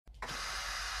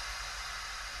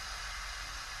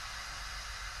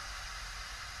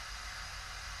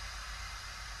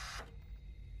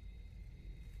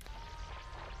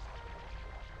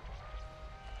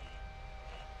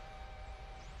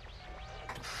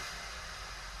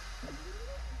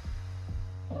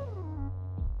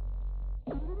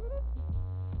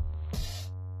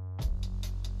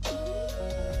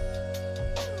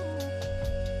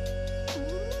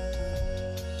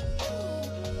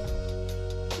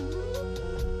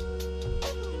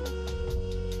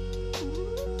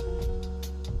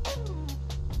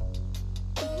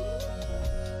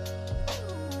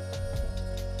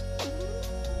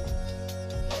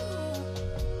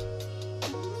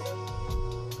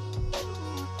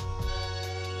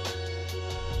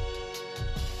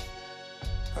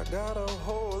Got a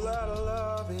whole lot of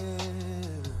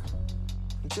loving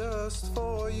just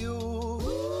for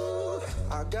you.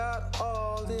 I got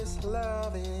all this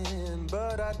loving,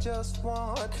 but I just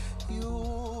want you.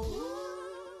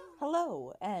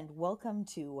 Hello, and welcome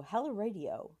to Hello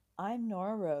Radio. I'm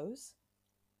Nora Rose.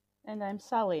 And I'm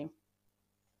Sally.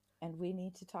 And we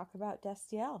need to talk about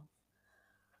Destiel.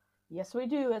 Yes, we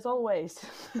do, as always.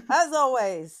 As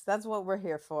always, that's what we're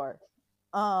here for.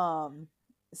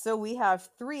 So we have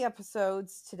 3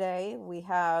 episodes today. We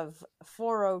have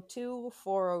 402,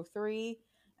 403,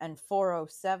 and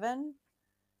 407.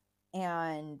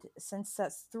 And since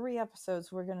that's 3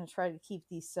 episodes, we're going to try to keep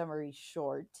these summaries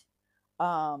short.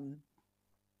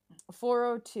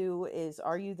 402 is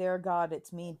Are You There, God?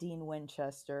 It's Me, Dean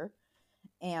Winchester.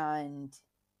 And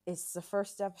it's the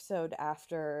first episode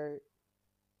after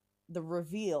the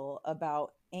reveal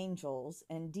about angels,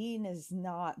 and Dean is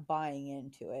not buying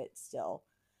into it still.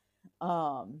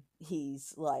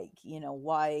 He's like,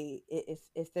 why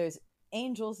if there's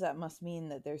angels, that must mean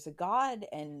that there's a God,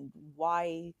 and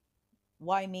why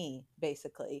me,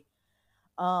 basically.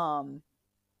 And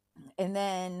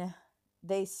then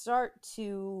they start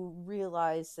to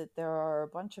realize that there are a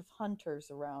bunch of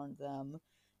hunters around them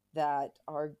that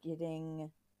are getting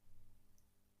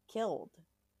killed,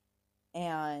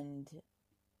 and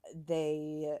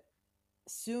they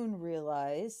soon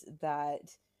realize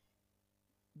that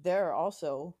they're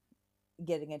also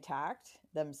getting attacked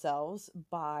themselves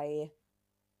by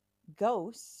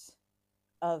ghosts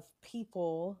of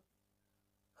people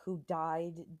who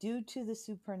died due to the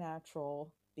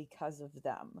supernatural because of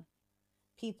them.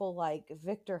 People like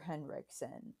Victor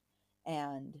Henriksen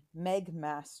and Meg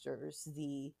Masters,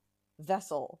 the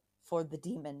vessel for the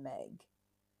demon Meg.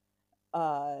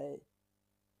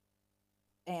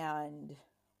 And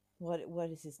what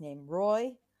is his name?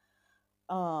 Roy.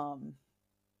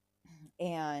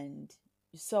 And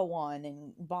so on.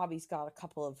 And Bobby's got a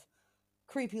couple of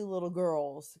creepy little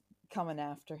girls coming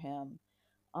after him.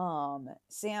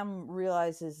 Sam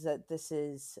realizes that this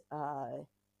is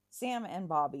Sam and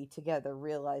Bobby together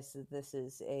realize that this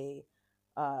is a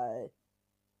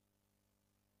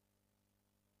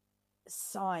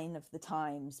sign of the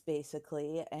times,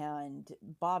 basically, and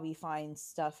Bobby finds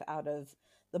stuff out of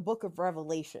the Book of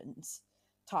Revelations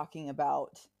talking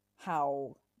about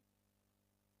how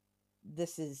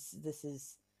this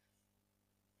is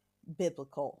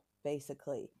biblical,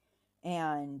 basically.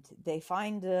 And they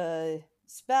find a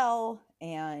spell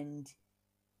and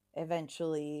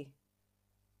eventually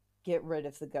get rid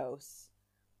of the ghosts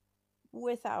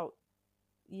without,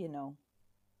 they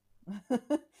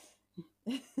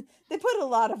put a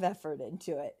lot of effort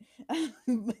into it.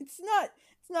 It's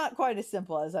not quite as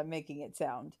simple as I'm making it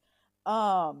sound.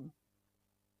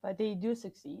 But they do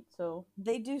succeed, so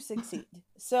they do succeed.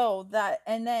 So that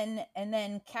and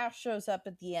then Cash shows up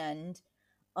at the end,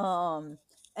 and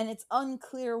it's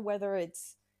unclear whether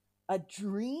it's a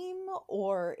dream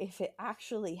or if it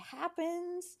actually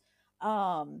happens.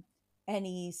 And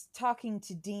he's talking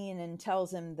to Dean and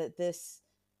tells him that this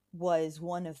was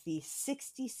one of the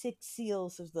 66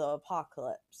 seals of the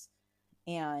apocalypse,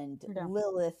 and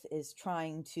Lilith is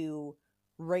trying to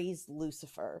raise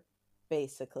Lucifer,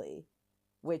 basically,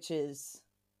 which is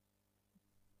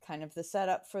kind of the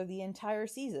setup for the entire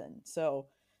season. So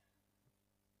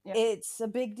it's a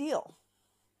big deal.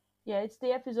 Yeah, it's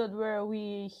the episode where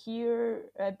we hear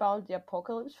about the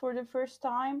apocalypse for the first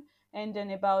time, and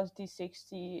then about the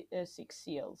 66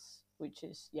 seals, which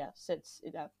is, sets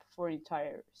it up for the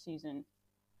entire season,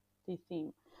 the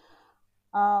theme.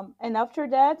 And after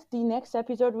that, the next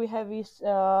episode we have is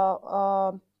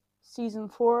season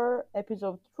 4,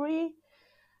 episode 3,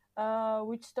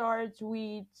 which starts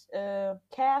with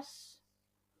Cass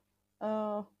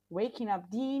waking up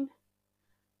Dean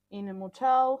in a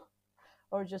motel,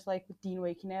 or just like Dean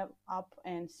waking up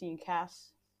and seeing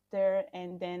Cass there,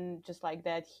 and then just like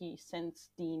that he sends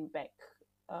Dean back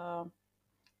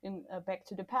back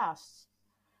to the past,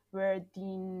 where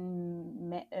Dean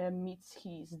meets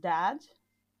his dad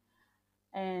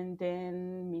and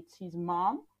then meets his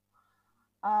mom,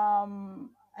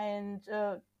 and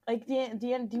like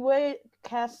the way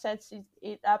Cass sets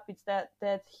it up, it's that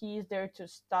he is there to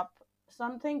stop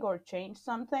something or change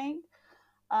something,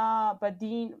 but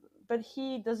he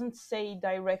doesn't say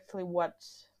directly what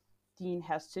Dean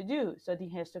has to do, so Dean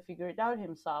has to figure it out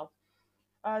himself.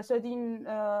 So Dean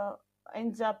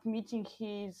ends up meeting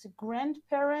his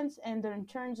grandparents, and then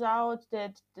turns out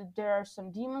that there are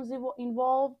some demons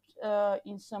involved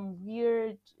in some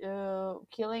weird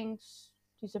killings,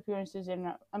 disappearances,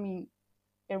 and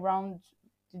around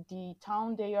the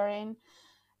town they are in.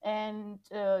 And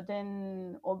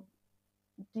then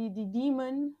the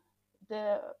demon,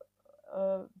 the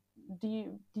uh, the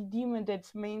demon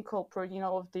that's main culprit in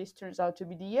all of this turns out to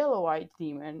be the yellow-eyed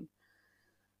demon,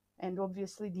 and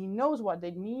obviously Dean knows what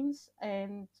that means,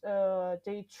 and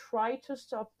they try to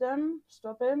stop him,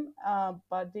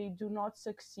 but they do not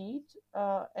succeed.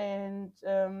 And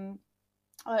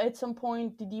at some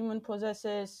point, the demon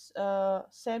possesses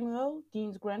Samuel,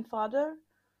 Dean's grandfather,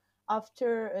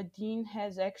 after Dean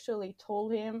has actually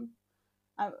told him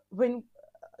when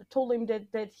told him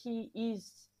that he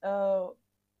is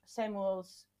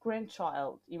Samuel's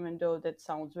grandchild, even though that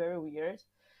sounds very weird.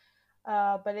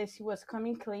 But as he was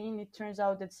coming clean, it turns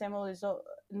out that Samuel is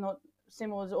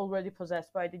already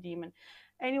possessed by the demon.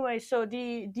 Anyway, so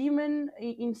the demon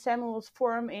in Samuel's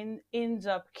form ends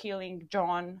up killing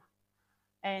John,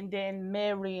 and then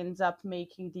Mary ends up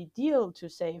making the deal to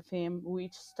save him,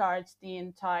 which starts the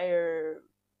entire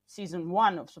season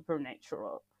 1 of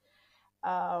Supernatural.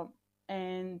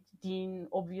 And Dean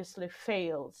obviously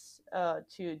fails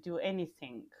to do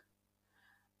anything,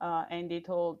 and it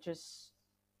all just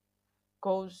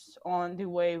goes on the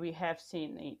way we have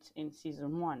seen it in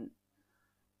season 1.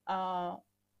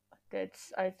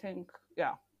 That's, I think,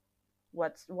 yeah,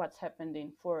 what's happened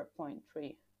in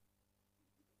 4.3.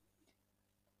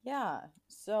 Yeah.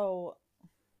 So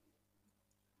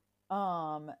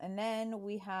and then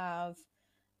we have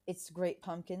It's the Great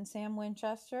Pumpkin, Sam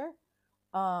Winchester,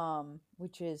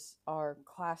 which is our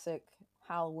classic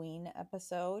Halloween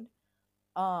episode.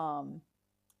 And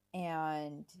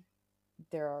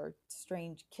there are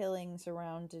strange killings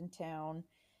around in town,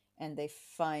 and they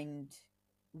find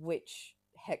witch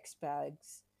hex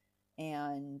bags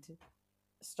and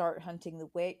start hunting the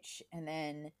witch. And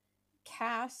then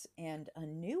Cass and a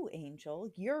new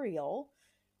angel, Uriel,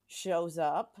 shows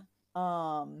up,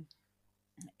 and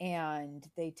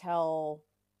they tell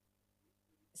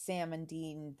Sam and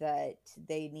Dean that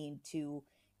they need to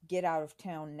get out of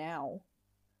town now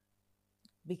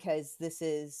because this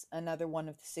is another one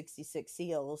of the 66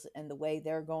 seals, and the way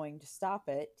they're going to stop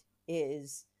it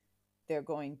is they're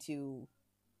going to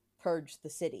purge the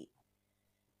city.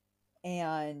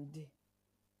 And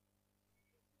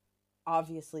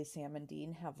obviously Sam and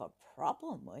Dean have a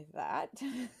problem with that.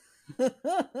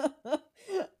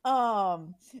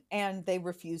 And they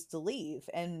refuse to leave,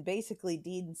 and basically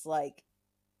Dean's like,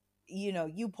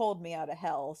 you pulled me out of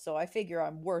hell, so I figure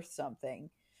I'm worth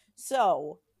something,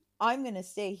 so I'm gonna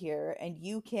stay here, and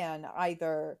you can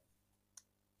either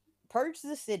purge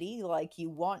the city like you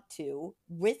want to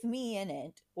with me in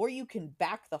it, or you can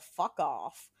back the fuck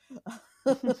off.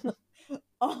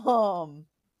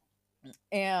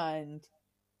 And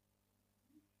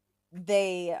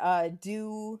they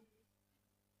do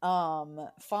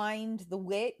find the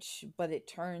witch, but it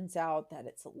turns out that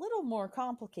it's a little more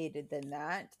complicated than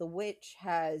that. The witch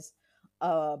has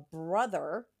a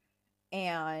brother,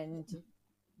 and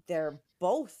they're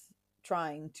both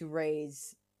trying to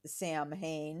raise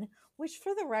Samhain, which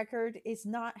for the record is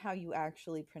not how you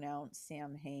actually pronounce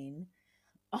Samhain.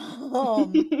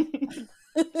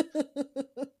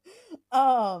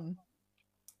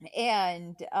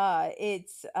 And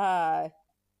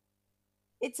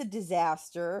it's a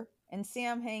disaster, and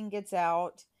Samhain gets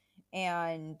out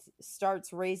and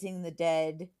starts raising the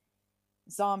dead,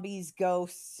 zombies,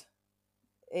 ghosts.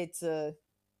 It's a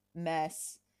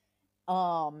mess.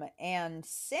 And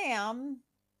Sam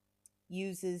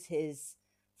uses his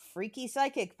freaky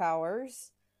psychic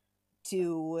powers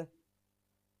to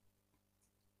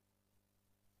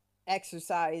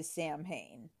exorcise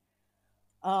Samhain,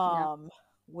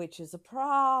 which is a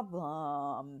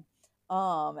problem.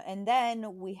 And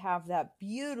then we have that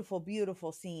beautiful,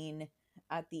 beautiful scene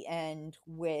at the end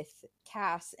with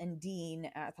Cass and Dean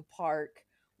at the park,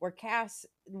 where Cass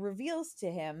reveals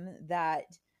to him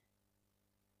that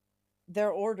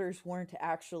their orders weren't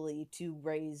actually to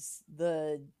raise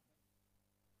the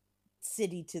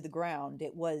city to the ground.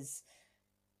 It was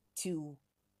to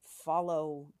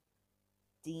follow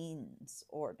Dean's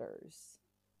orders,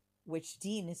 which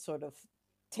Dean is sort of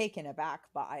taken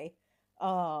aback by.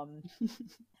 And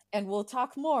we'll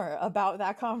talk more about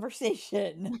that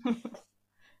conversation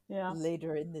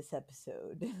later in this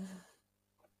episode.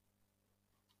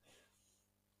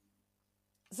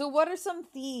 So what are some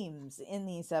themes in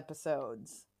these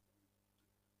episodes?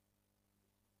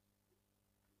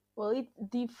 Well,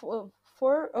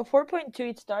 4.2,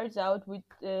 it starts out with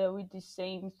the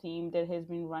same theme that has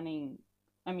been running.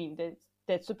 I mean,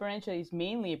 that Supernatural is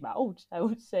mainly about, I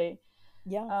would say.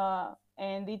 Yeah.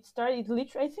 And it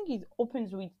literally, I think it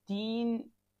opens with Dean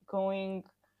going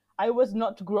I was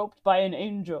not groped by an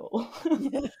angel.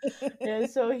 Yeah,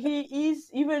 so he is,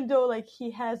 even though like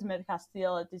he has met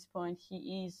Castiel at this point,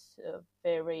 he is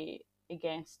very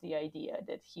against the idea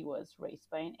that he was raised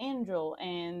by an angel,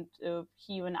 and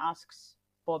he even asks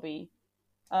Bobby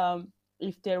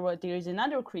if there is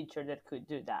another creature that could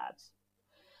do that,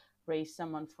 raise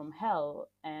someone from hell.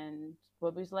 And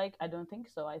Bobby's like, I don't think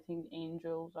so. I think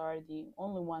angels are the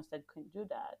only ones that can do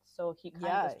that. So he kind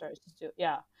of Yeah. starts to,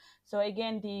 yeah. So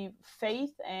again, the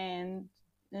faith and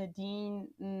Dean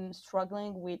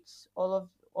struggling with all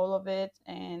of it,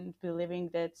 and believing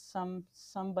that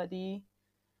somebody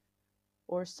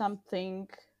or something,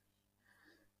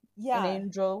 an Yeah.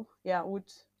 angel, yeah,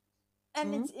 would.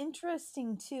 And Mhm. it's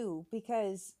interesting too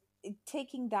because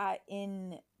taking that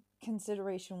in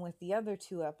consideration with the other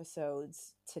two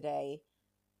episodes today,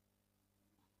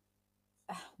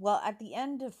 well, at the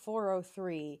end of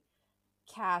 403,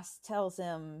 Cass tells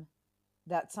him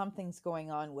that something's going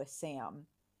on with Sam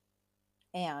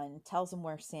and tells him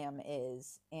where Sam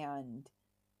is. And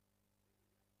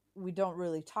we don't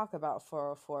really talk about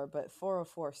 404, but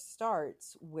 404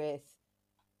 starts with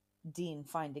Dean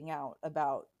finding out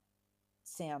about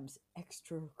Sam's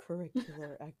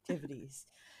extracurricular activities.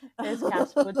 As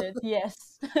Cass put it,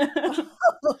 yes.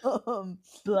 um,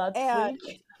 Blood and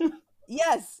freak.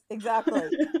 yes, exactly.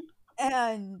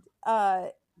 And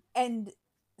and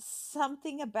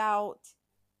something about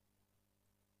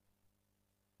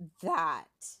that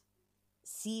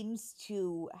seems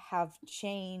to have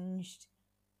changed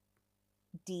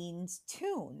Dean's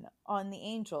tune on the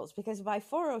Angels, because by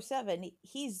 407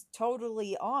 he's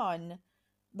totally on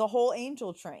the whole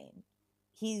Angel train.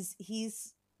 He's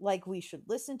like, we should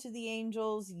listen to the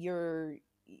Angels. You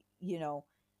know,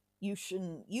 you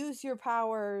shouldn't use your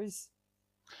powers.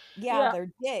 Yeah, Yeah,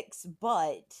 they're dicks,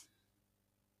 but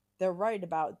they're right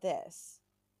about this.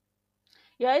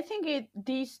 yeah. I think it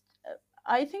these.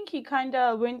 I think he kind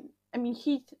of when. I mean,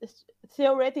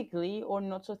 theoretically or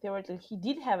not so theoretically, he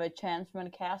did have a chance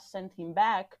when Cass sent him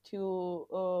back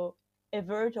to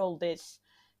avert all this,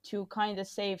 to kind of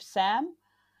save Sam,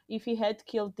 if he had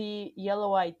killed the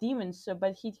yellow-eyed demons. So,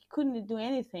 but he couldn't do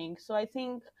anything. So I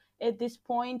think at this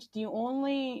point, the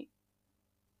only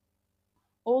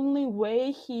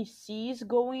way he sees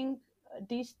going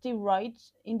this the right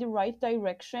in the right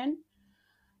direction,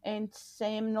 and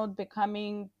Sam not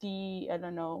becoming the, I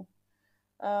don't know,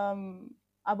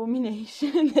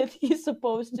 abomination that he's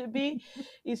supposed to be,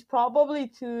 is probably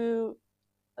to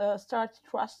start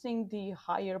trusting the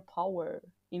higher power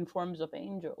in forms of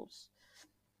angels.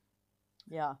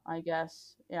 Yeah. I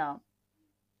guess, yeah.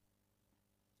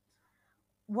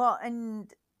 Well,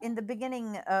 and in the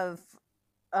beginning of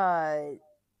uh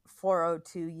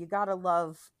 402, you gotta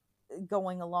love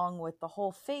going along with the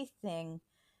whole faith thing.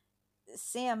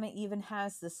 Sam even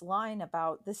has this line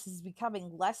about this is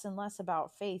becoming less and less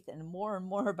about faith and more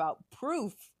about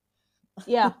proof.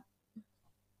 Yeah,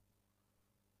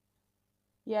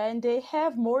 yeah, and they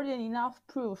have more than enough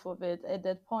proof of it at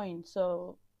that point.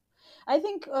 So I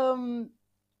think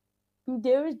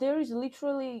there is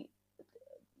literally,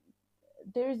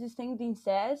 there is this thing Dean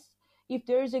says, if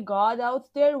there is a God out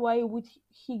there, why would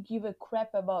he give a crap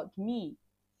about me?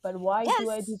 But why do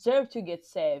I Yes. deserve to get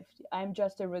saved? I'm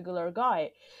just a regular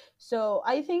guy. So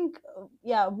I think,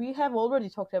 yeah, we have already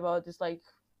talked about this, like,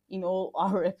 in all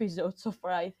our episodes so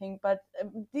far, I think. But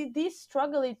this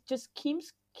struggle, it just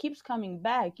keeps coming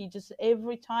back. It just,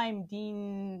 every time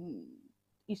Dean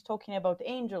is talking about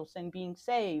angels and being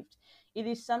saved, it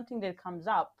is something that comes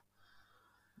up.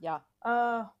 Yeah.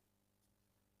 Uh,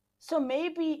 so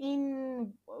maybe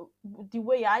in the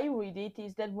way I read it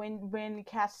is that when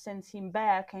Cass sends him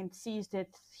back and sees that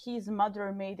his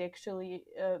mother made actually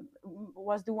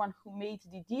was the one who made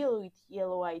the deal with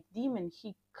Yellow-Eyed Demon,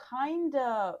 he kind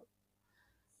of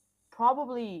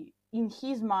probably in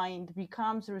his mind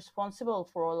becomes responsible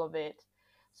for all of it.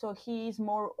 So he is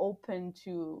more open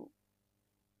to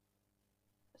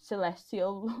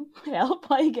celestial help,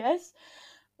 I guess,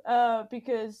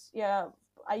 because, yeah,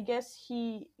 I guess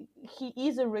he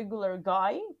is a regular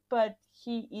guy, but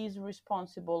he is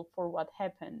responsible for what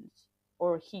happens,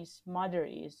 or his mother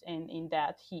is, and in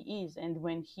that he is. And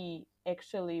when he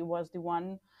actually was the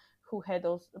one who had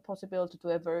also the possibility to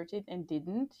avert it and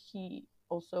didn't, he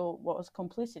also was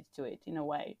complicit to it in a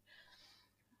way.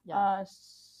 Yeah.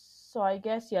 So I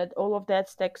guess, yeah, all of that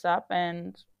stacks up,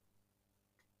 and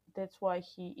that's why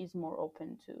he is more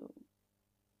open to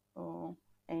uh,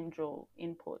 angel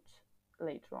input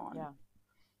later on. Yeah.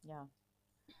 Yeah.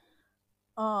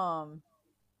 Um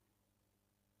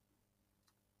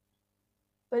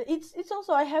But it's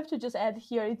also, I have to just add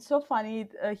here, it's so funny,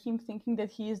 him thinking that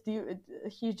he's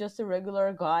just a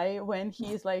regular guy when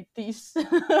he's like this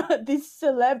this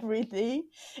celebrity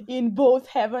in both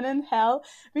heaven and hell.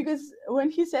 Because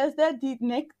when he says that,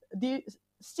 the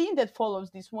scene that follows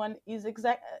this one is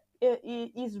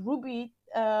is Ruby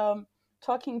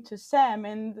talking to Sam,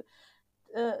 and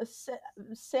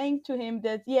saying to him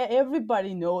that, yeah,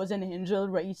 everybody knows an angel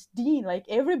raised Dean, like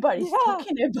everybody's Yeah.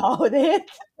 talking about it.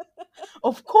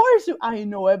 Of course I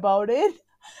know about it.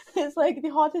 It's like the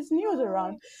hottest news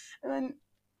around. And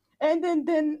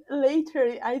then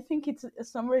later, I think it's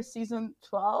somewhere season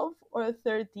 12 or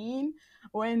 13,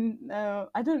 when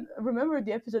I don't remember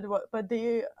the episode, but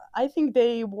I think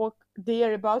they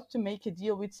are about to make a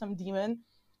deal with some demon,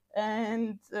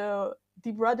 and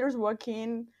the brothers walk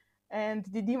in, and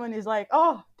the demon is like,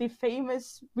 oh, the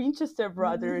famous Winchester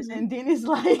brothers, Mhm. and Dean is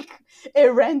like a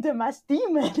random ass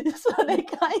demon. So they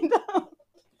kind of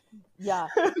Yeah.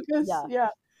 because Yeah. yeah,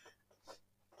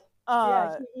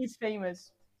 Uh he is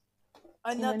famous,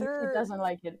 even if he another doesn't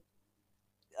like it.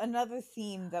 another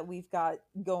theme that we've got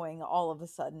going all of a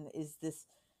sudden is this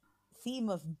theme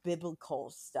of biblical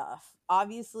stuff.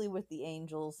 Obviously, with the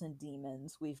angels and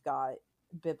demons, we've got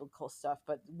biblical stuff,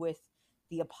 but with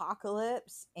the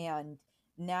apocalypse, and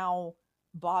now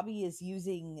Bobby is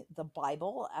using the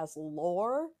Bible as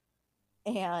lore,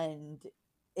 and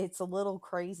it's a little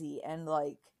crazy. And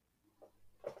like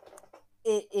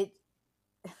it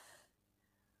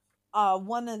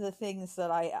one of the things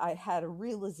that I had a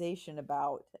realization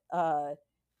about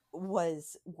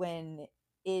was when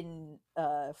in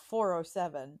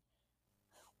 407,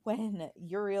 when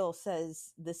Uriel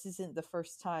says, "This isn't the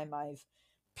first time I've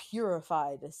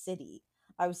purified a city."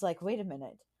 I was like, wait a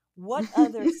minute. What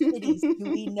other cities do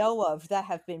we know of that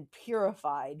have been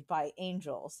purified by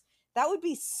angels? That would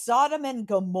be Sodom and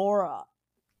Gomorrah,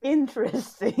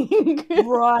 Interesting.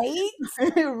 right?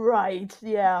 Right,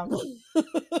 yeah.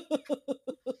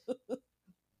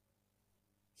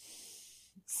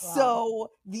 Wow.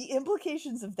 So the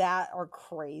implications of that are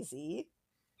crazy.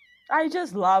 I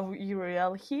just love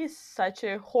Uriel. He's such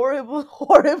a horrible,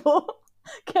 horrible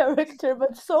character,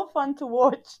 but so fun to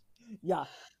watch. Yeah.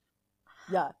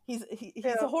 Yeah. He's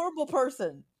Yeah. a horrible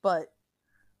person, but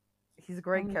he's a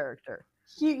great Um, character.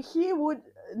 he would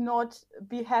not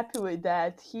be happy with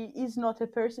that. He is not a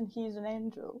person, he is an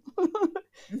angel.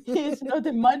 He is not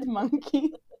a mud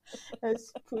monkey,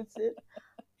 as puts it.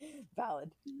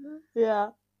 Valid.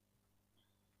 Yeah.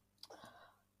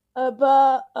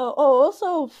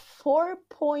 Also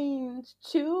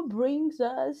 4.2 brings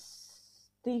us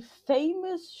the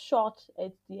famous shot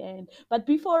at the end. But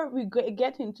before we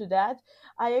get into that,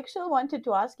 I actually wanted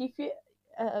to ask if you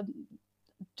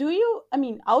do you. I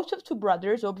mean, out of two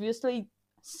brothers, obviously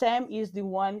Sam is the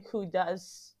one who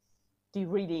does the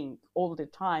reading all the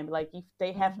time. Like if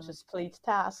they have to split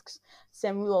tasks,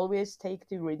 Sam will always take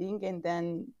the reading, and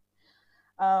then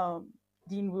um,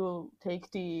 Dean will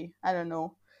take the, I don't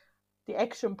know, the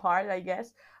action part, I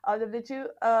guess, out of the two.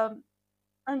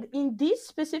 And in this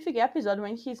specific episode,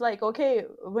 when he's like, okay,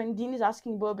 when Dean is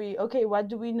asking Bobby, okay, what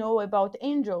do we know about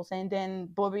angels? And then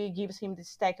Bobby gives him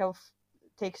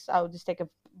takes out the stack of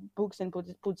books and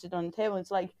puts it on the table.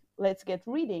 It's like, let's get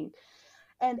reading.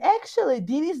 And actually,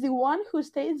 Dean is the one who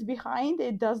stays behind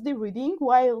and does the reading,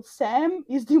 while Sam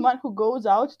is the one who goes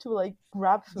out to like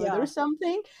grab food or Yeah.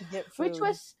 something, To get which food.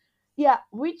 was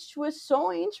which was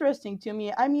so interesting to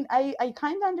me. I mean, I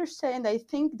kind of understand. I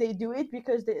think they do it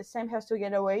because Sam has to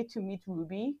get away to meet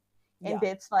Ruby, and Yeah.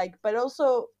 that's like. But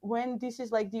also, when this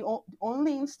is like the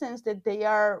only instance that they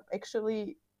are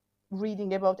actually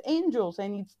reading about angels,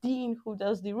 and it's Dean who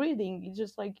does the reading, it's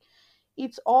just like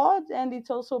it's odd, and it's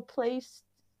also placed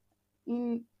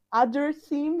in other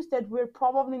themes that were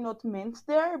probably not meant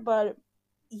there, but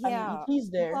I mean, Yeah. it is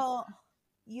there. Well,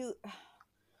 you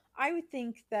I would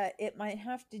think that it might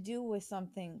have to do with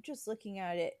something, just looking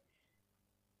at it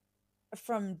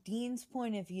from Dean's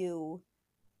point of view.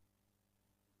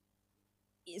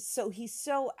 So he's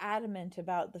so adamant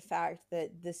about the fact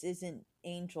that this isn't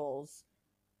angels.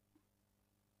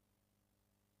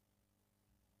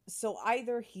 So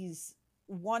either he's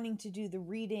wanting to do the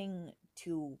reading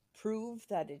to prove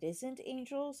that it isn't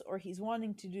angels, or he's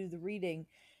wanting to do the reading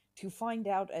to find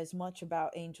out as much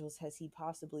about angels as he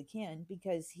possibly can,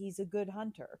 because he's a good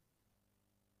hunter.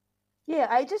 Yeah,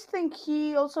 I just think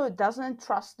he also doesn't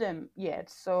trust them yet,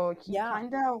 so he Yeah.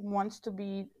 kind of wants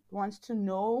to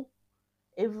know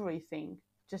everything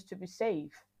just to be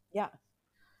safe Yeah.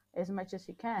 as much as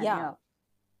he can. Yeah.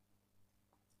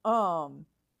 Yeah.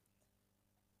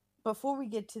 Before we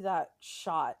get to that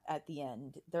shot at the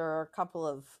end, there are a couple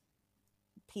of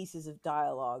pieces of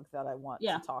dialogue that I want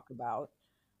Yeah. to talk about.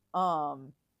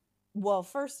 Well,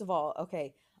 first of all,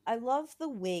 okay, I love the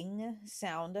wing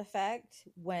sound effect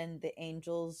when the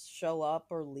angels show up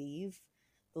or leave.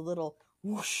 The little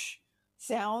whoosh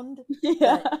sound.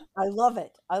 Yeah. That I love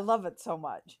it. I love it so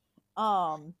much.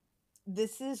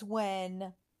 This is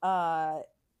when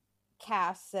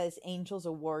Cass says angels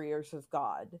are warriors of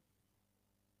God.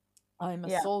 I'm a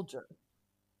Yeah. soldier.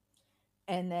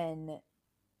 And then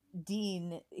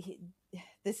Dean,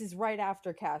 this is right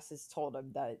after Cass has told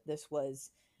him that this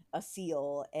was a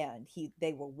seal and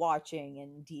they were watching,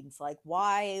 and Dean's like,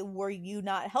 why were you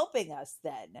not helping us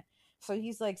then? So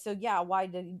he's like, so yeah, why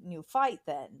didn't you fight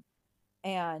then?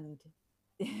 And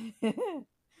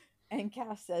and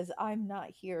Cass says, I'm not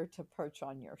here to perch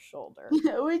on your shoulder.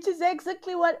 Which is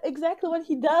exactly what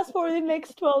he does for the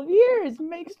next 12 years. It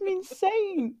makes me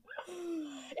insane.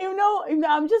 You know,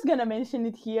 I'm just gonna mention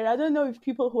it here. I don't know if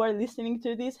people who are listening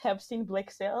to this have seen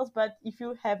Black Sails, but if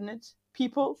you haven't,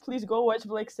 people, please go watch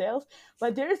Black Sails.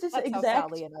 But there's this That's exact... how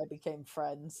Sally and I became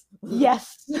friends.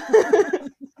 Yes.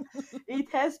 It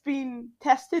has been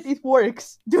tested. It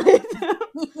works. Do it.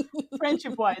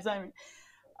 Friendship-wise, I mean.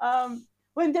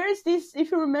 When there is this, if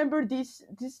you remember this,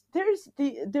 there is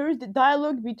the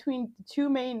dialogue between the two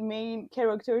main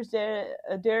characters.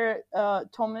 They're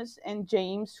Thomas and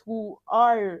James, who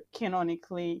are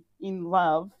canonically in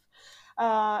love.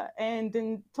 And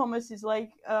then Thomas is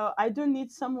like, I don't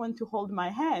need someone to hold my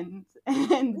hand.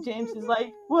 And James is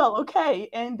like, well, okay.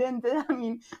 And then I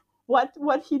mean,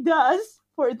 what he does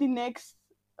for the next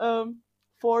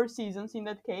 4 seasons in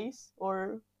that case,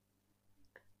 or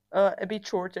a bit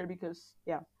shorter, because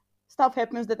stuff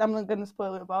happens that I'm not gonna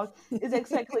spoil about, is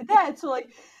exactly that. So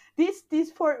like this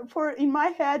for in my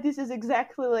head, this is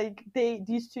exactly like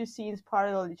these two scenes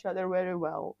parallel each other very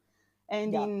well.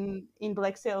 And in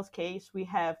Black Sails case, we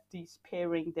have this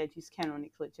pairing that is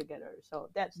canonically together. So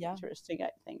that's interesting,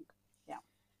 I think.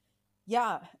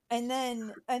 Yeah. And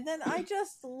then I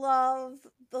just love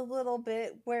the little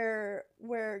bit where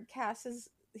Cass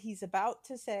he's about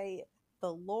to say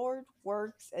the Lord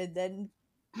works, and then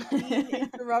Dean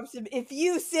interrupts him. If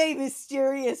you say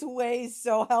mysterious ways,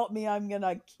 so help me, I'm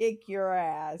gonna kick your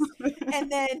ass.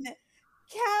 And then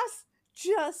Cass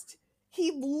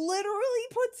he literally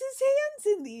puts his hands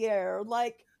in the air,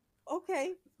 like,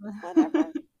 okay,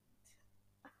 whatever.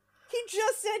 He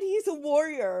just said he's a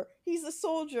warrior, he's a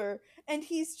soldier, and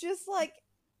he's just like,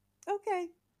 okay,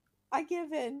 I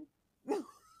give in.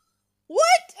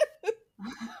 What?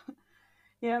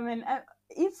 Yeah, I mean,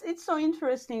 it's so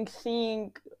interesting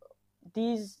seeing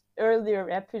these earlier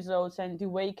episodes and the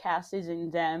way Cass is in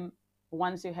them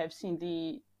once you have seen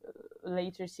the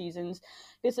later seasons.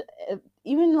 Because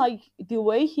even like the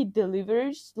way he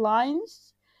delivers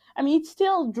lines, I mean, it's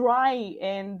still dry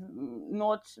and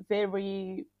not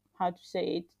very, how to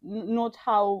say it, not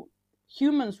how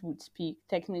humans would speak,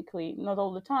 technically, not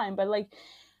all the time, but like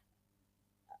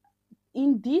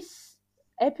in these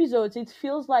episodes it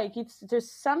feels like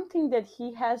there's something that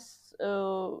he has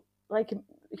like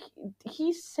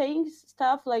he's saying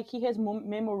stuff like he has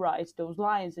memorized those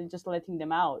lines and just letting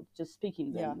them out, just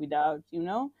speaking them without,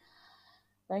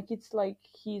 like it's like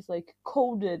he's like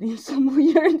coded in some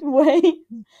weird way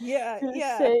to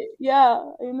say,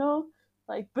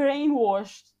 like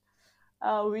brainwashed,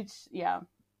 which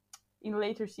in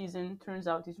later season turns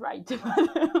out is right.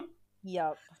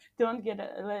 Yep.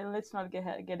 Let's not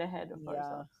get ahead of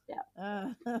ourselves.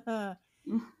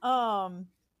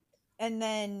 And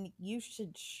then you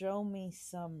should show me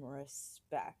some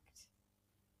respect,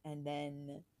 and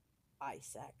then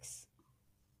sex.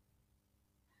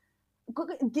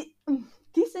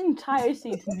 This entire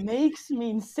scene makes me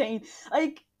insane.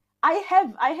 Like I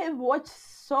have watched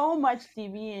so much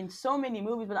TV and so many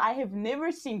movies, but I have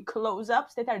never seen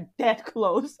close-ups that are that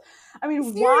close. I mean,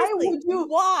 seriously,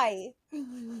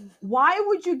 why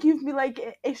would you give me like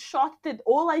a shot that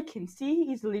all I can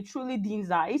see is literally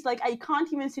Dean's eyes? Like I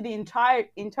can't even see the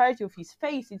entirety of his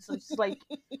face. It's just like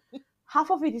half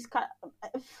of it is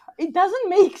it doesn't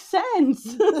make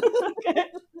sense. Okay.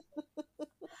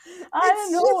 I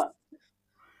don't know.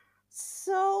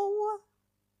 So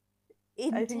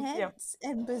intense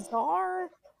and bizarre.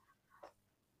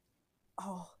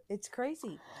 Oh, it's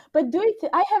crazy. But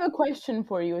I have a question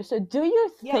for you. So do you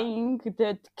think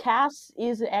that Cass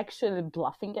is actually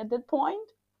bluffing at that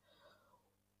point?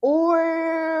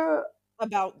 Or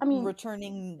about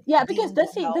returning? Yeah, because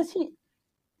does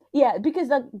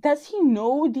he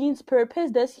know Dean's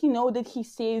purpose? Does he know that he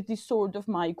saved the sword of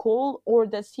Michael? Or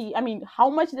does he, how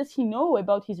much does he know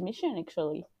about his mission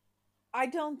actually? I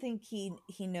don't think he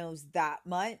knows that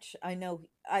much.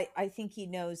 I think he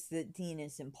knows that Dean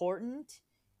is important,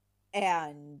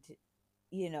 and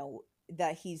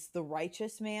that he's the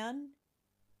righteous man.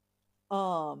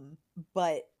 Um,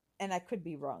 but and I could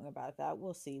be wrong about that.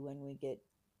 We'll see when we get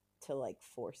to like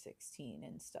 416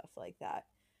 and stuff like that.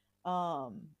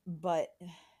 But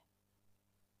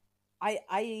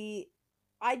I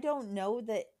I don't know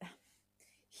that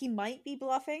he might be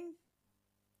bluffing.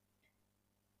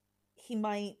 He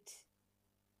might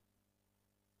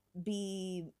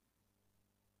be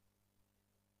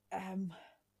um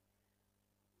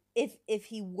if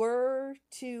he were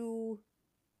to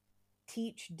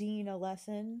teach Dean a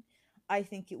lesson, I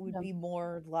think it would Yeah. be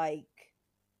more like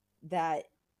that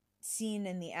scene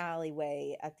in the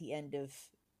alleyway at the end of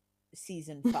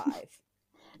season 5.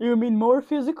 You mean more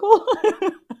physical?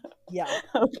 Yeah.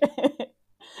 Okay.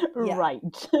 Yeah.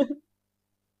 Right.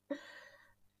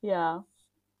 Yeah.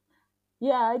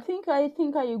 Yeah, I think I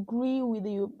agree with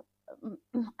you.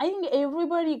 I think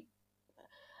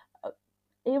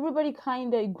everybody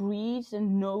kind of agrees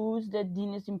and knows that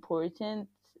Dean is important,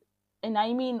 and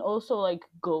I mean also like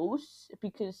ghosts,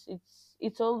 because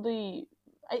it's all the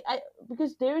I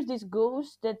because there's this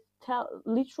ghost that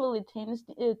literally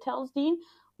tells Dean,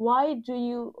 why do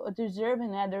you deserve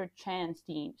another chance,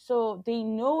 Dean? So they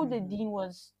know that Mhm. Dean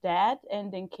was dead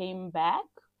and then came back,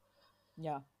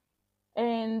 Yeah.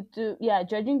 and yeah,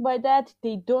 judging by that,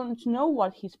 they don't know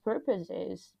what his purpose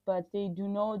is, but they do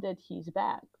know that he's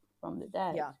back from the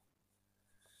dead. Yeah.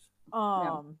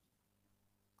 Yeah.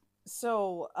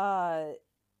 So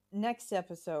next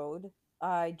episode,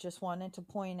 I just wanted to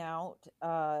point out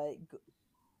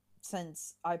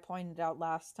since I pointed out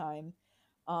last time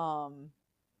um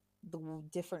the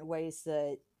different ways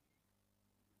that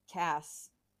Cass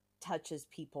touches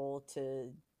people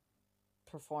to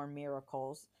perform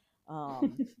miracles.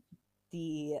 Um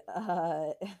the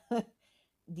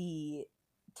the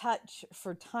touch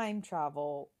for time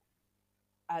travel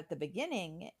at the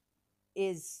beginning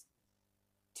is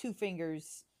 2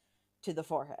 fingers to the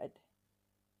forehead.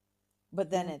 But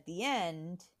then Mhm. at the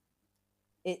end,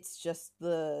 it's just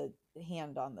the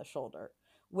hand on the shoulder,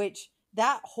 which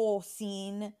that whole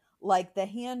scene, like the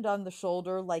hand on the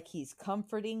shoulder, like he's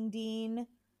comforting Dean.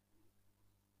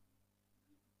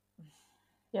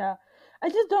 Yeah, I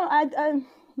just don't.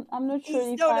 I'm not sure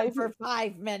He's if known him I. for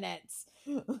 5 minutes.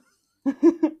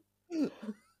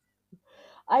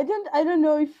 I don't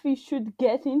know if we should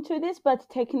get into this, but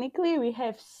technically we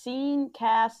have seen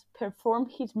Cass perform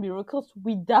his miracles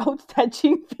without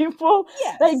touching people.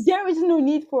 Like Yes. there is no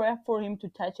need for him to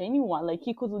touch anyone. Like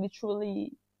he could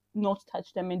literally not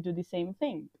touch them and do the same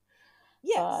thing. But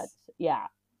Yes. yeah,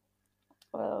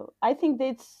 I think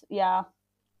that's yeah.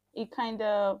 It kind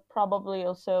of probably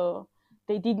also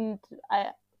they didn't.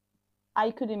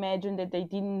 I could imagine that they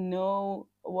didn't know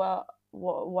what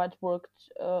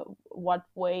worked what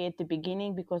way at the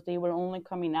beginning, because they were only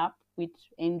coming up with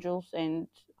angels and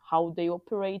how they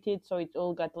operated, so it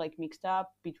all got like mixed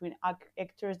up between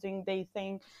actors doing their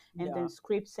thing and then Yeah.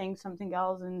 script saying something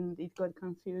else, and it got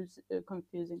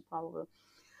confusing probably.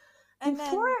 And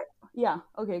Before, then, yeah,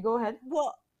 okay, go ahead.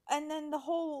 well, and then the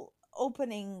whole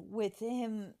opening with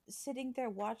him sitting there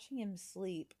watching him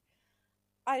sleep.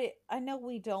 I know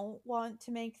we don't want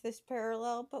to make this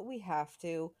parallel, but we have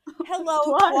to. Hello,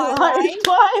 Twilight, Twilight.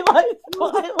 Twilight,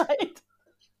 Twilight.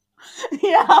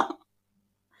 Yeah,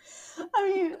 I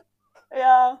mean,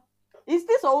 yeah. Is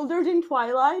this older than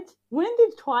Twilight? When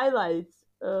did Twilight?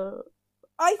 I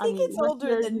I think mean, it's what older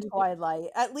year than did it? Twilight.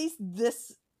 At least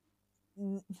this.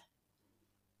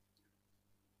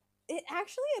 It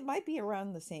actually it might be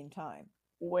around the same time.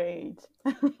 Wait.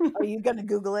 Are you gonna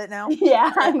Google it now?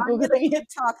 Yeah, Okay, I'm I'm gonna googling keep it.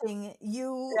 talking.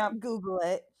 You Yeah. Google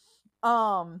it.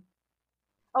 Um,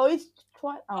 Oh, it's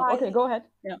Twilight. Oh, okay. I Go ahead.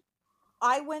 Yeah.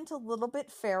 I went a little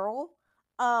bit feral,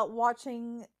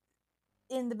 watching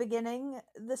in the beginning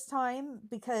this time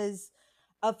because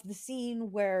of the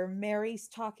scene where Mary's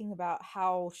talking about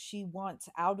how she wants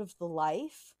out of the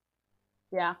life.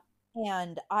 Yeah.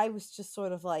 And I was just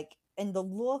sort of like, and the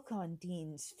look on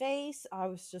Dean's face, I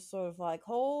was just sort of like,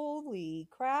 holy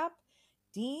crap.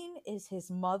 Dean is his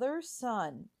mother's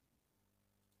son.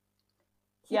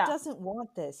 He Yeah. doesn't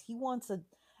want this. He wants a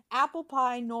apple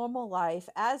pie normal life,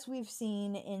 as we've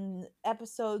seen in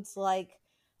episodes like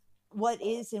What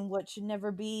Is and What Should Never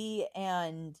Be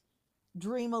and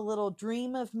Dream a Little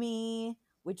Dream of Me,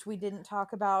 which we didn't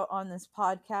talk about on this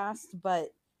podcast, but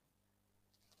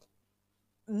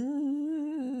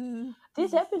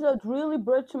This episode really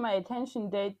brought to my attention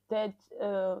that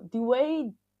the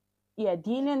way, yeah,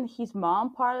 Dean and his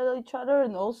mom parallel each other,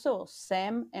 and also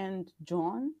Sam and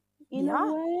John. in a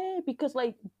Yeah. way, because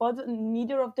like, but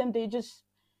neither of them, they just,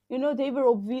 they were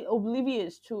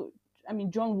oblivious to. I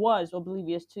mean, John was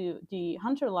oblivious to the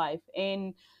hunter life,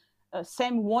 and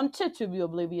Sam wanted to be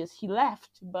oblivious. He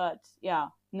left, but yeah,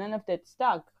 none of that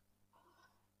stuck.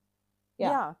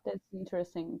 Yeah, Yeah. that's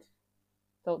interesting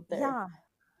thought there. Yeah.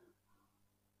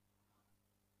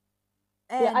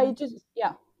 Yeah, I And just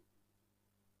yeah.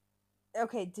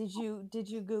 okay, did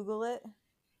you Google it?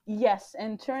 Yes,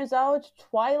 and turns out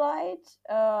Twilight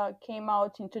came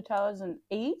out in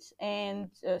 2008 and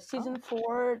season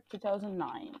 4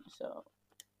 2009. So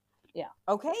yeah,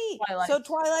 Okay, so Twilight.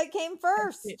 Twilight came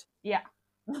That's it. first. Yeah.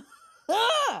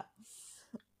 Ah!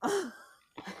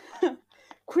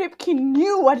 Kripke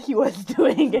knew what he was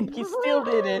doing and he still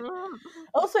did it.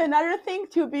 Also, another thing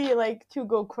to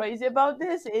go crazy about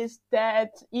this is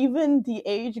that even the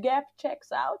age gap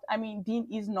checks out. I mean, Dean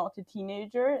is not a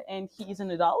teenager and he is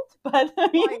an adult, but I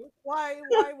mean, Why?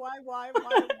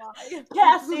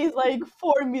 Cassie is like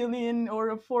 4 million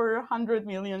or 400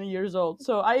 million years old.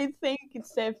 So I think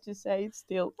it's safe to say it's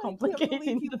still I can't complicated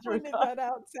believe in you that pointed regard. that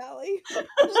out, Sally.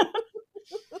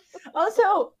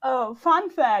 Also, fun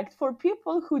fact for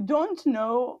people who don't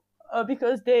know,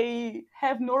 because they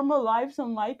have normal lives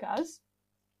unlike us,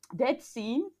 that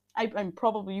scene, I'm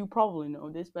probably, you probably know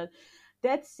this, but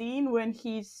that scene when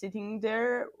he's sitting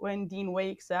there when Dean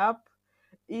wakes up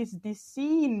is the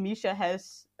scene Misha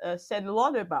has said a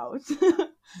lot about.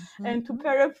 And to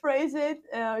paraphrase it,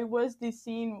 it was the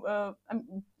scene,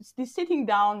 the sitting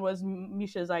down was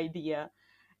Misha's idea.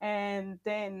 And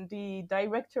then the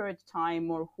director at the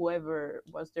time, or whoever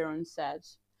was there on set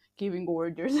giving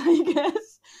orders, I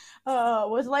guess,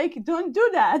 was like, don't do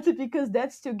that because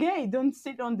that's too gay. Don't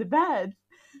sit on the bed.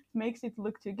 Makes it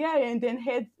look too gay. And then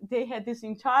they had this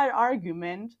entire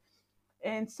argument,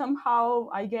 and somehow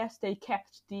I guess they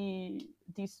kept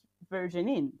this version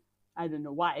in. I don't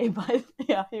know why, but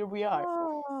yeah, here we are.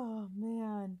 Oh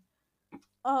man.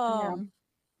 Yeah.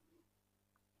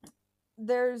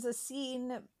 There's a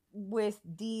scene with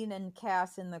Dean and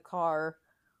Cass in the car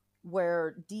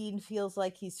where Dean feels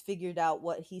like he's figured out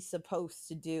what he's supposed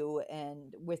to do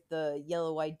and with the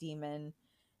yellow-eyed demon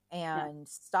and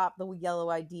stop the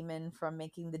yellow-eyed demon from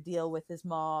making the deal with his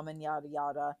mom and yada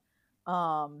yada.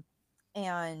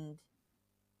 And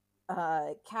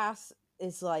Cass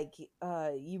is like,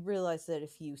 you realize that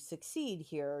if you succeed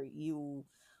here, you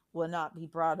will not be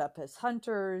brought up as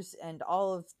hunters, and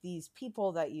all of these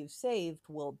people that you've saved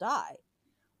will die,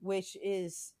 which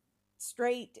is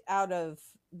straight out of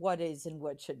What Is and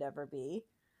What Should Never Be.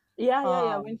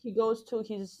 Yeah. When he goes to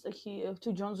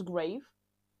to John's grave,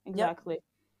 exactly.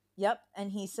 Yep.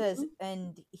 And he says,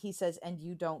 and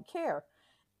you don't care.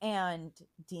 And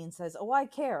Dean says, oh, I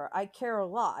care a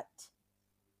lot.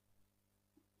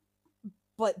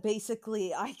 But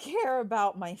basically, I care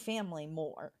about my family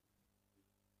more.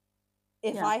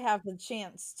 If I have the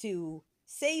chance to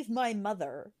save my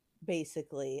mother,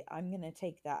 basically, I'm going to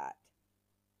take that.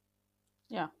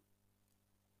 Yeah.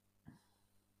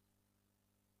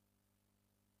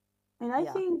 And I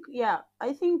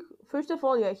think, first of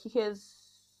all, he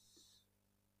has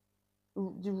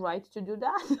the right to do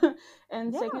that.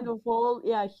 And second of all,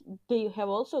 they have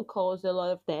also caused a lot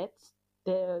of deaths.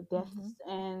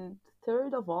 And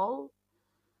third of all,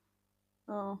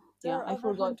 there are I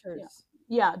forgot. Hunters.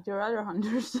 Yeah, there are other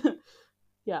hunters.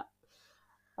 Yeah.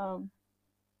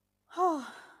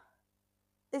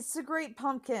 It's a great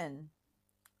pumpkin.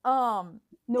 No,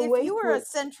 if wait, you were a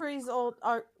centuries old,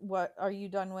 what are you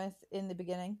done with in the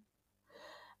beginning?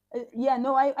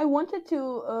 I wanted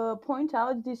to point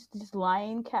out this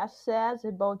line Cass says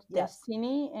about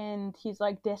destiny, and he's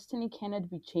like, destiny cannot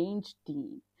be changed,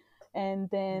 Dean. And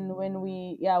then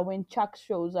when Chuck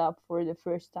shows up for the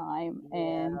first time,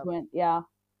 and when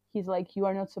he's like, you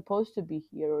are not supposed to be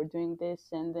here or doing this,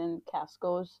 and then Cass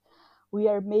goes, we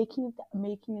are making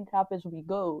it up as we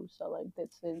go. So like,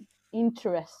 that's an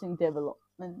interesting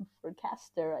development for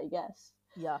Castor, I guess.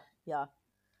 Yeah.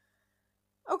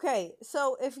 Okay,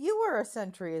 so if you were a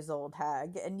centuries-old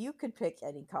hag and you could pick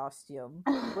any costume,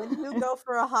 would you go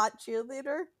for a hot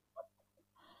cheerleader?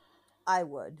 I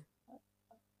would.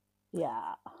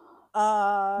 Yeah.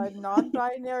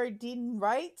 Non-binary Dean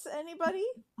Wrights, anybody?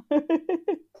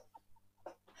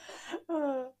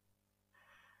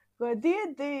 But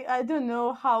I don't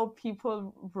know how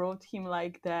people wrote him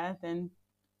like that and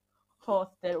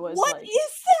thought that was what like...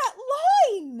 is that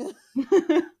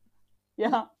line?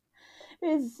 Yeah.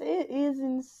 It is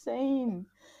insane.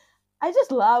 I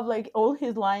just love, like, all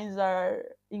his lines are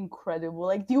incredible.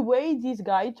 Like, the way this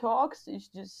guy talks is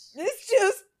just... It's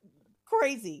just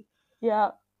crazy.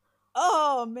 Yeah.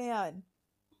 Oh, man.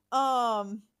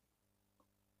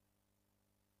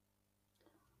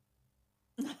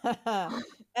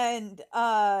 And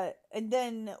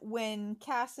then when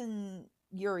Cass and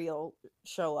Uriel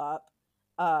show up,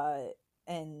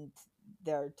 and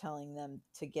they're telling them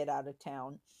to get out of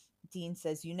town, Dean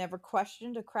says, "You never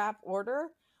questioned a crap order,"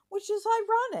 which is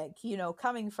ironic,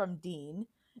 coming from Dean.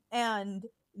 And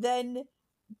then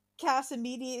Cass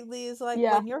immediately is like,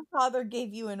 Yeah. "When your father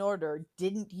gave you an order,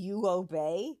 didn't you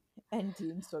obey?" And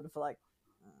Dean's sort of like,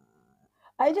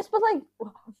 I just was like,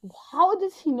 how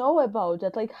does he know about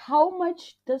that? Like, how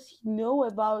much does he know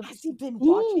about has he been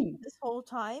watching Dean? this whole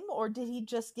time, or did he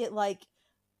just get like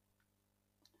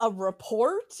a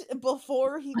report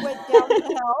before he went down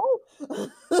to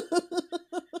hell?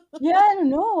 Yeah, I don't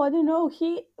know. I don't know.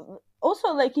 He also,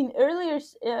 like, in earlier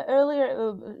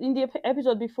in the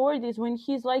episode before this, when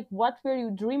he's like, "What were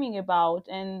you dreaming about?"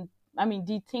 And I mean,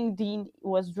 the thing Dean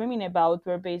was dreaming about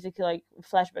were basically like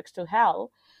flashbacks to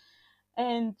hell.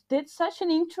 And that's such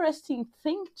an interesting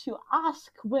thing to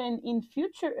ask when in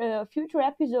future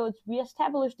episodes we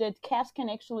establish that Cass can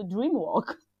actually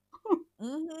dreamwalk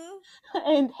Mm-hmm.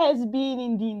 and has been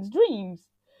in Dean's dreams.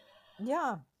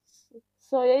 Yeah.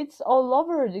 So it's all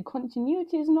over. The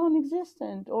continuity is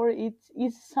non-existent, or it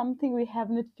is something we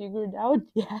haven't figured out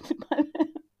yet. But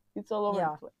it's all over the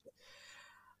Yeah. place.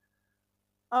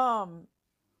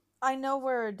 I know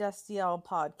we're a Destiel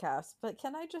podcast, but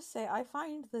can I just say I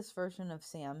find this version of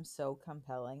Sam so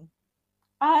compelling.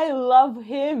 I love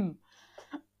him.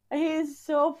 He's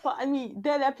so fun. I mean,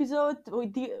 that episode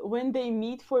when they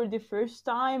meet for the first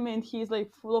time, and he's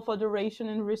like full of adoration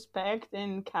and respect,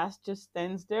 and Cass just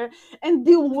stands there, and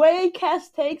the way Cass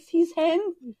takes his hand,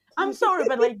 I'm sorry,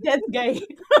 but like that's gay.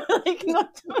 Like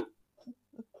not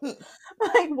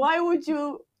like why would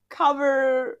you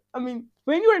cover? I mean,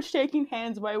 when you're shaking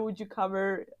hands, why would you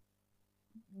cover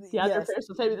the other Yes.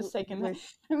 person? Maybe the second.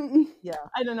 With- yeah.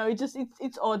 I don't know.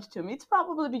 It's odd to me. It's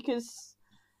probably because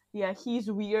yeah, he's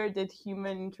weird at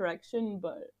human interaction,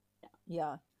 but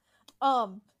Yeah.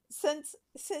 Since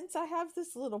I have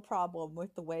this little problem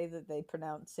with the way that they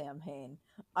pronounce Sam Hain,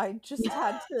 I just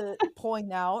had to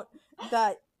point out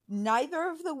that neither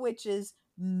of the witches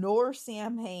nor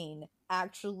Sam Hain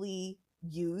actually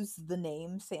use the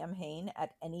name Sam Hain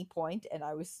at any point, and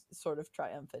I was sort of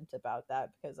triumphant about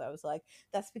that because I was like,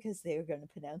 that's because they were going to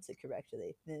pronounce it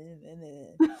correctly.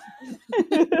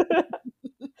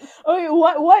 okay,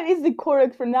 what is the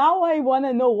correct for now? I want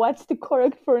to know what's the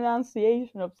correct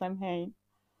pronunciation of Samhain.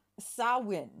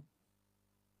 Samhain.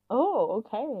 Oh,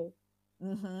 okay.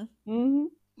 Mm-hmm.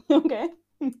 Mm-hmm. Okay.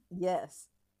 Yes.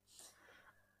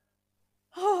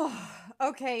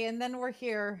 Okay, and then we're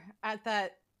here at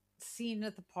that scene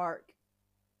at the park.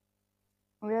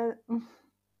 Well,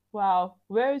 wow.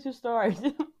 Where to start?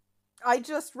 I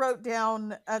just wrote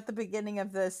down at the beginning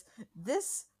of this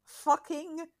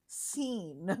fucking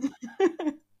scene.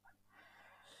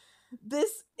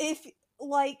 This, if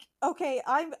like, okay,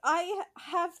 I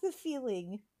have the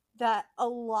feeling that a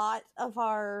lot of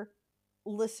our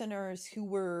listeners who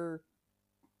were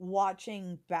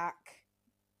watching back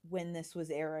when this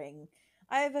was airing,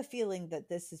 I have a feeling that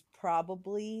this is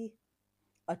probably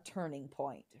a turning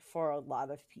point for a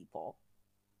lot of people.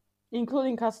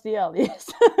 Including Castiel, yes.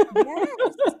 Yes.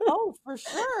 Oh, for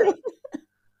sure.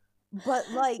 But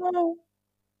like,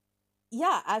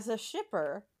 yeah, as a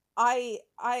shipper, I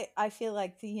feel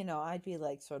like I'd be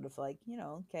like sort of like,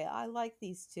 okay, I like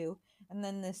these two. And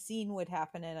then the scene would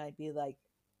happen and I'd be like,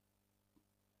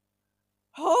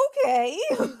 okay.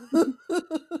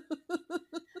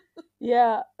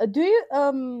 Yeah. Do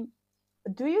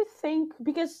you think,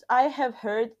 because I have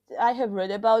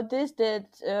read about this,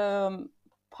 that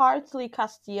partly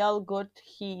Castiel got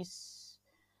his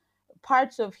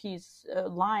parts of his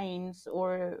lines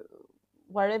or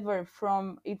whatever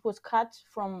from, it was cut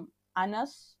from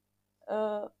Anna's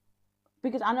uh,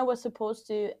 because Anna was supposed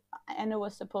to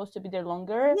be there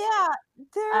longer. Yeah,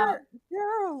 Um,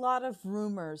 there are a lot of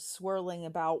rumors swirling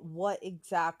about what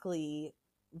exactly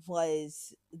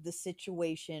was the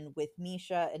situation with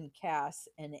Misha and Cass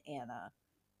and Anna.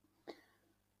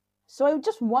 so I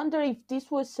just wonder if this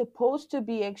was supposed to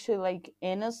be actually like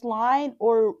Anna's line,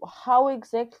 or how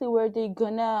exactly were they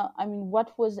gonna? I mean,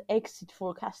 what was exit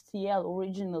for Castiel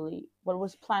originally? What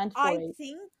was planned for it?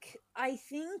 I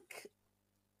think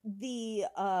the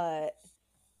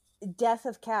death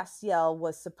of Castiel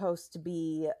was supposed to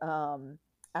be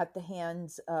at the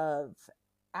hands of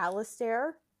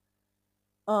Alistair,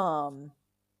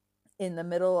 in the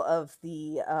middle of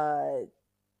the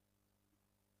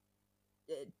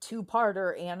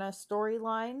two-parter Anna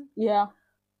storyline. Yeah.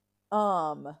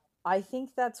 I think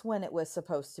that's when it was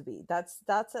supposed to be. That's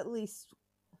at least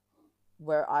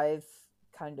where I've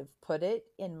kind of put it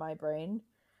in my brain.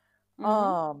 Mm-hmm.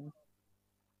 Um,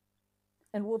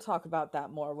 and we'll talk about that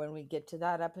more when we get to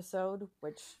that episode,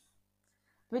 which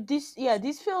But this, yeah,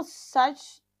 this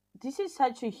is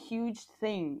such a huge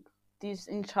thing. This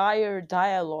entire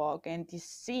dialogue and this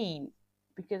scene,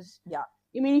 because yeah,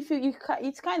 I mean, if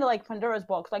it's kind of like Pandora's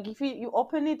box. Like if you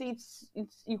open it, it's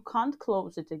you can't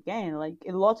close it again. Like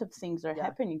a lot of things are yeah,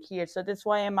 happening here, so that's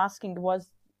why I'm asking.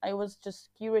 I was just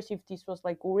curious if this was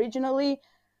like originally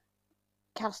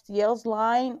Castiel's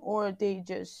line, or they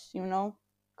just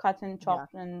cut and yeah.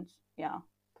 chopped and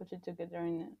put it together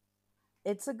in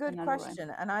It's a good another way.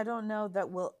 question, and I don't know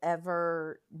that we'll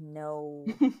ever know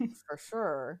for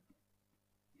sure,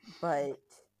 but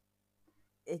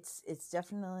it's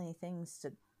definitely things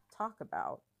to talk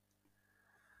about.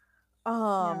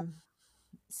 Yeah.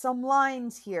 Some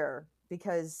lines here,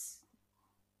 because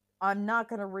I'm not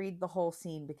going to read the whole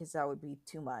scene because that would be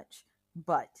too much.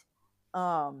 But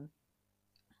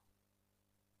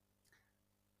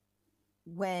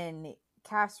when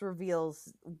Cass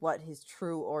reveals what his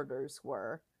true orders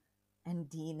were, and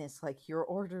Dean is like, "Your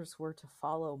orders were to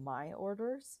follow my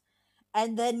orders,"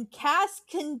 and then Cass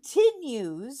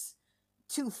continues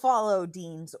to follow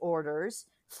Dean's orders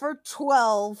for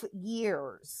 12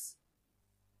 years.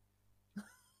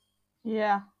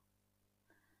 Yeah.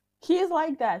 He's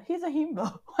like that. He's a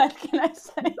himbo. What can I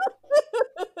say?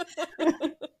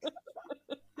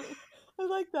 I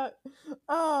like that.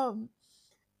 And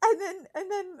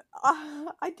then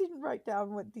I didn't write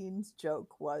down what Dean's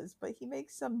joke was, but he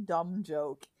makes some dumb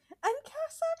joke, and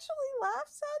Cass actually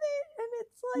laughs at it, and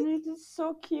it's like It is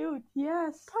so cute.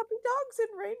 Yes. puppy dogs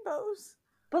and rainbows.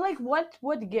 But like what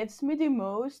gets me the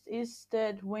most is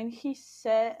that when he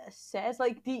says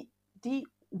like the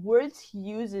words he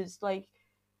uses, like,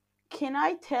 can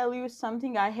I tell you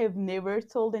something I have never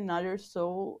told another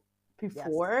soul Yes,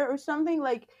 before, or something?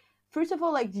 Like, first of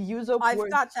all, like the use of I've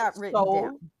words got that written soul.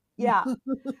 down. Yeah.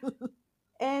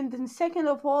 And then second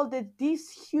of all, that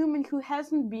this human who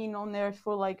hasn't been on earth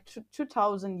for like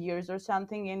 2000 years or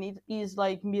something, and it is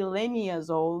like millennia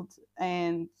old,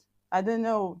 and I don't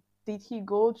know, did he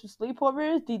go to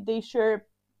sleepovers? Did they share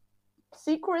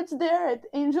secrets there at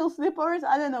Angel Sleepovers?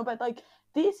 I don't know, but like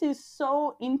this is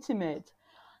so intimate.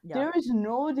 Yeah, There is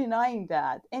no denying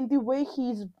that. And the way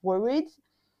he's worried,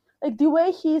 like the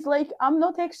way he's like, I'm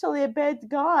not actually a bad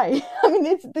guy. I mean,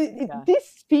 yeah, this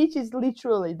speech is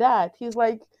literally that. He's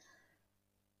like,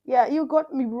 yeah, you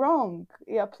got me wrong.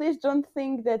 Yeah, please don't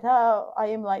think that I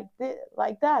am like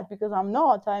that, because I'm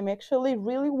not. I'm actually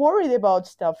really worried about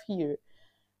stuff here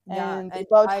yeah. and And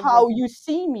about how you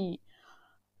see me.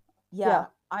 Yeah.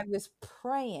 I was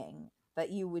praying that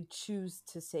you would choose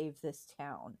to save this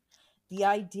town. The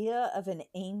idea of an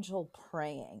angel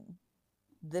praying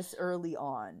this early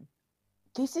on.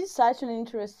 This is such an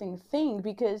interesting thing,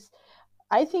 because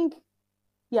I think,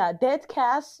 yeah, that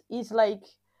Cass is like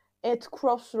at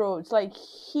crossroads. Like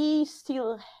he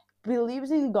still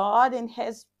believes in God and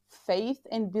has faith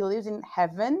and believes in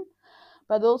heaven,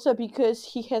 but also because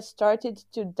he has started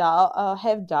to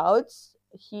have doubts,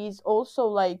 he's also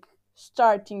like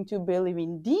starting to believe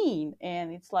in Dean,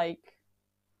 and it's like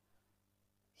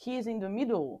he's in the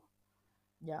middle.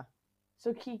 Yeah,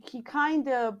 So he kind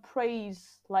of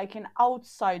prays like an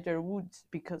outsider would,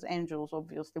 because angels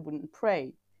obviously wouldn't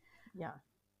pray. yeah,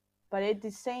 But at the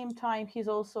same time, he's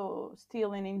also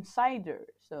still an insider.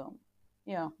 So,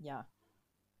 yeah. yeah.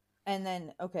 And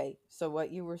then, okay, so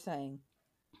what you were saying,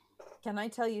 can I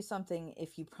tell you something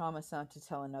if you promise not to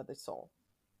tell another soul?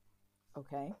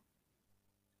 Okay?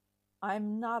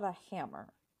 I'm not a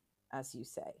hammer, as you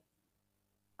say.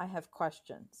 I have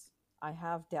questions. I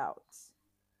have doubts.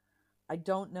 I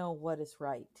don't know what is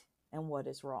right and what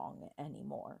is wrong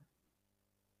anymore.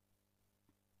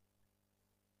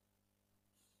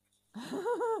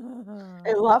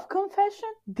 A love confession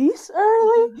this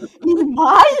early in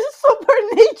my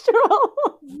supernatural.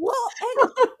 Well,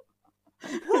 and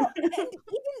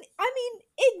even, I mean,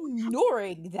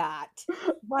 ignoring that,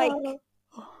 like,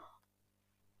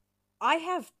 I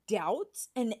have doubts,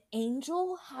 an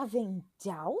angel having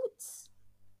doubts?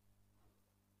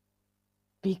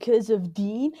 Because of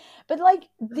Dean, but like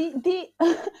the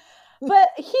but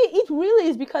it really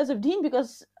is because of Dean,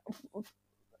 because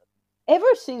ever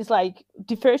since like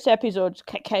the first episode,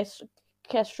 Cass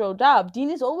showed up,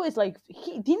 Dean is always like,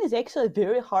 Dean is actually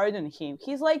very hard on him.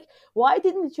 He's like, why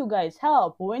didn't you guys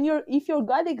help? If your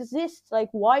God exists, like,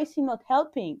 why is he not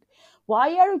helping?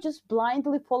 Why are you just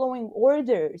blindly following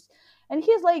orders? And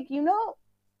he's like,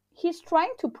 he's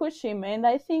trying to push him, and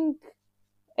I think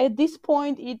at this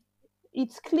point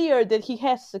it's clear that he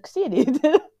has succeeded.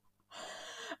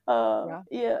 Yeah.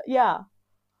 Yeah.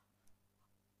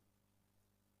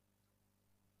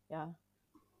 Yeah.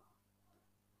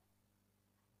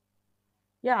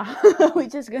 Yeah, we're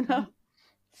just gonna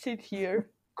sit here.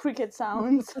 Cricket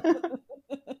sounds.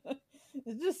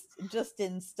 just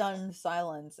in stunned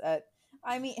silence at,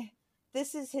 I mean,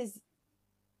 this is his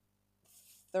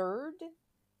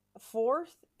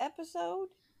fourth episode?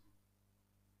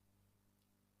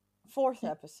 Fourth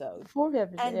episode. Fourth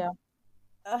episode, And yeah.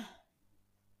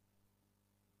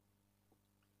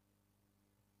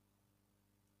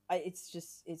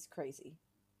 It's crazy.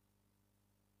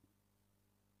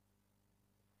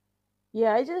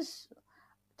 Yeah,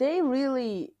 they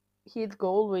really hit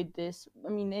gold with this. I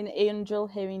mean, an angel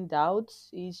having doubts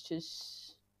is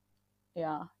just,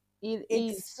 yeah, it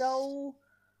It's is so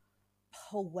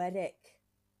poetic.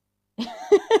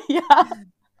 Yeah.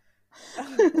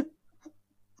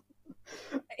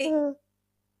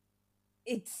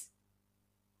 It's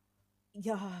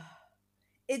yeah,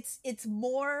 it's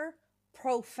more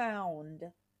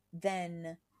profound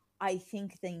than I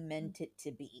think they meant it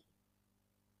to be.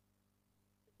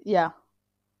 Yeah.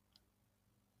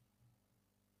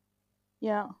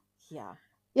 Yeah,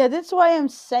 that's why I'm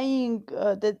saying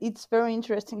that it's very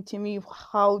interesting to me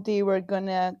how they were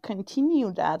gonna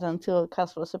continue that until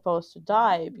Cass was supposed to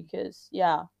die, because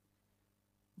Yeah.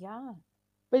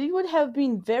 but it would have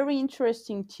been very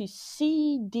interesting to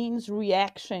see Dean's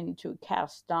reaction to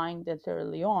Cass dying that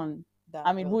early on.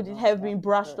 I mean, would it have been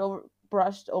brushed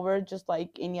over just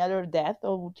like any other death,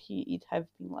 or would it have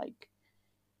been like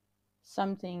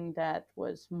something that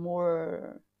was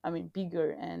more, I mean,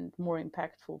 bigger and more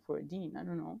impactful for Dean? I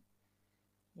don't know.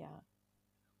 Yeah.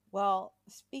 Well,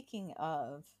 speaking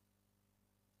of,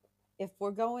 if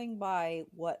we're going by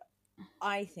what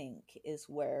I think is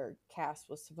where Cass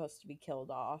was supposed to be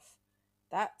killed off,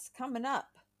 that's coming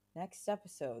up next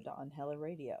episode on Hella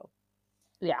Radio.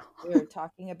 Yeah. We're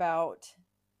talking about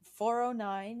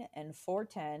 409 and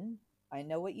 410, I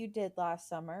Know What You Did Last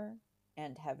Summer,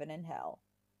 and Heaven and Hell.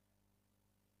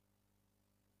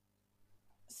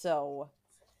 So,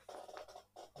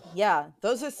 yeah,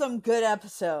 those are some good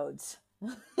episodes.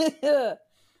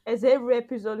 As every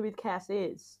episode with Cass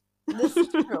is. This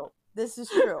is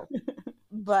true.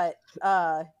 But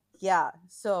yeah,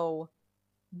 so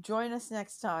join us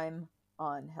next time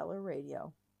on Hella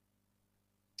Radio.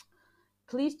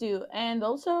 Please do. And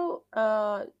also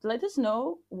let us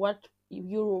know what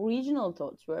your original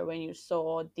thoughts were when you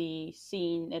saw the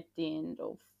scene at the end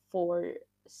of 4-7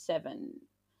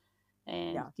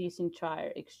 and this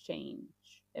entire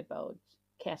exchange about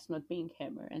Cass not being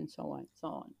Hammer and so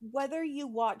on. Whether you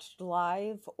watched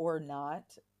live or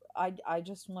not, I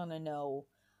just want to know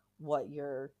what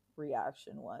your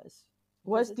reaction was.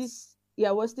 Was this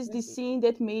the scene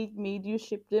that made you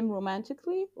ship them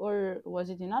romantically, or was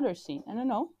it another scene? I don't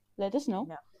know. Let us know.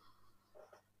 Yeah.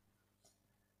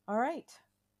 All right.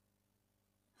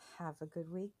 Have a good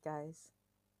week, guys.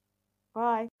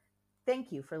 Bye.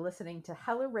 Thank you for listening to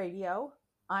Hella Radio.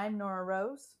 I'm Nora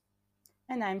Rose.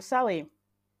 And I'm Sally.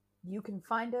 You can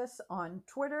find us on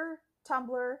Twitter,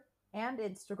 Tumblr, and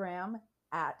Instagram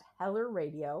at Hella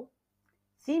Radio.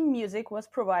 Theme music was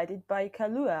provided by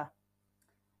Kalua.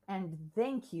 And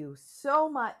thank you so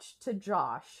much to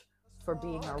Josh for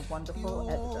being our wonderful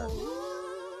editor.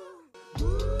 Do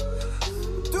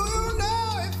you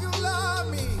know if you love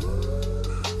me?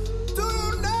 Do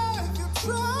you know if you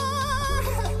try?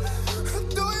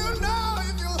 Do you know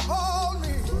if you hold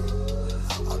me?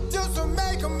 Or just to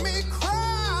make me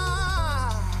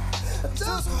cry?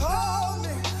 Just hold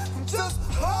me, just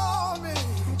hold me,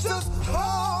 just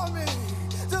hold me,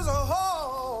 just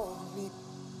hold me,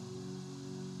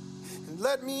 and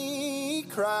let me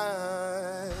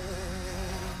cry.